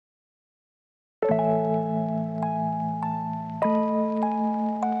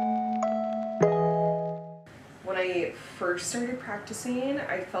first started practicing,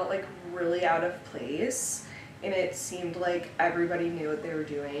 I felt like really out of place, and it seemed like everybody knew what they were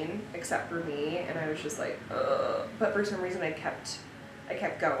doing except for me, and I was just like, ugh. But for some reason I kept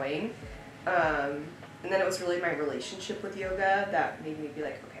going. And then it was really my relationship with yoga that made me be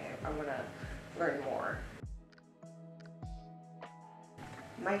like, okay, I want to learn more.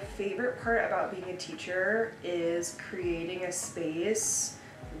 My favorite part about being a teacher is creating a space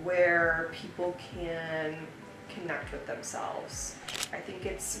where people can connect with themselves. I think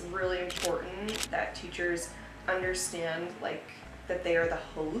it's really important that teachers understand that they are the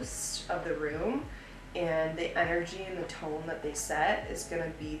host of the room, and the energy and the tone that they set is going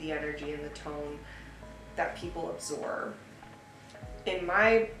to be the energy and the tone that people absorb. In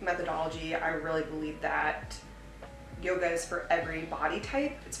my methodology, I really believe that yoga is for every body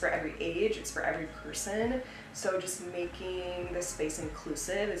type, it's for every age, it's for every person. So just making the space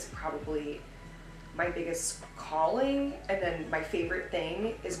inclusive is probably my biggest calling. And then my favorite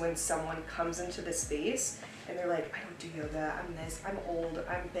thing is when someone comes into the space and they're like, I don't do yoga, I'm this, I'm old,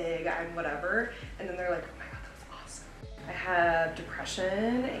 I'm big, I'm whatever. And then they're like, oh my God, that was awesome. I have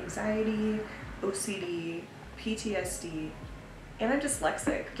depression, anxiety, OCD, PTSD, and I'm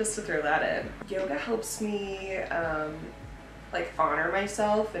dyslexic, just to throw that in. Yoga helps me honor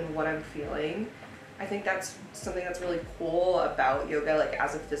myself and what I'm feeling. I think that's something that's really cool about yoga,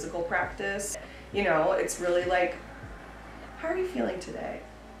 as a physical practice. You know, it's really like, how are you feeling today?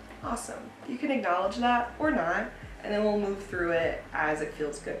 Awesome. You can acknowledge that or not, and then we'll move through it as it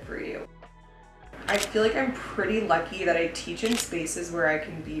feels good for you. I feel like I'm pretty lucky that I teach in spaces where I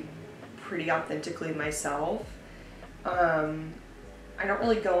can be pretty authentically myself. I don't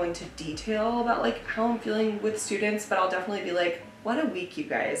really go into detail about how I'm feeling with students, but I'll definitely be like, what a week, you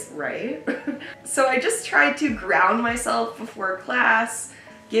guys, right? So I just try to ground myself before class,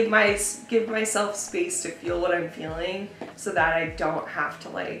 give myself space to feel what I'm feeling so that I don't have to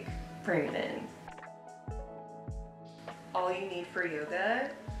bring it in. All you need for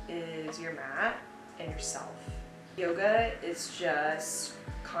yoga is your mat and yourself. Yoga is just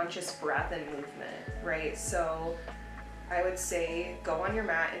conscious breath and movement, right? So I would say go on your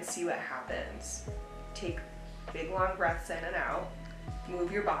mat and see what happens. Take big long breaths in and out,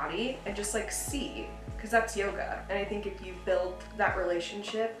 move your body, and just see, because that's yoga. And I think if you build that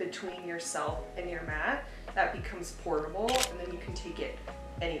relationship between yourself and your mat, that becomes portable, and then you can take it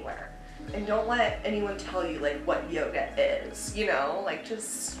anywhere. And don't let anyone tell you what yoga is,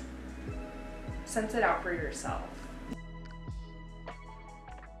 just sense it out for yourself.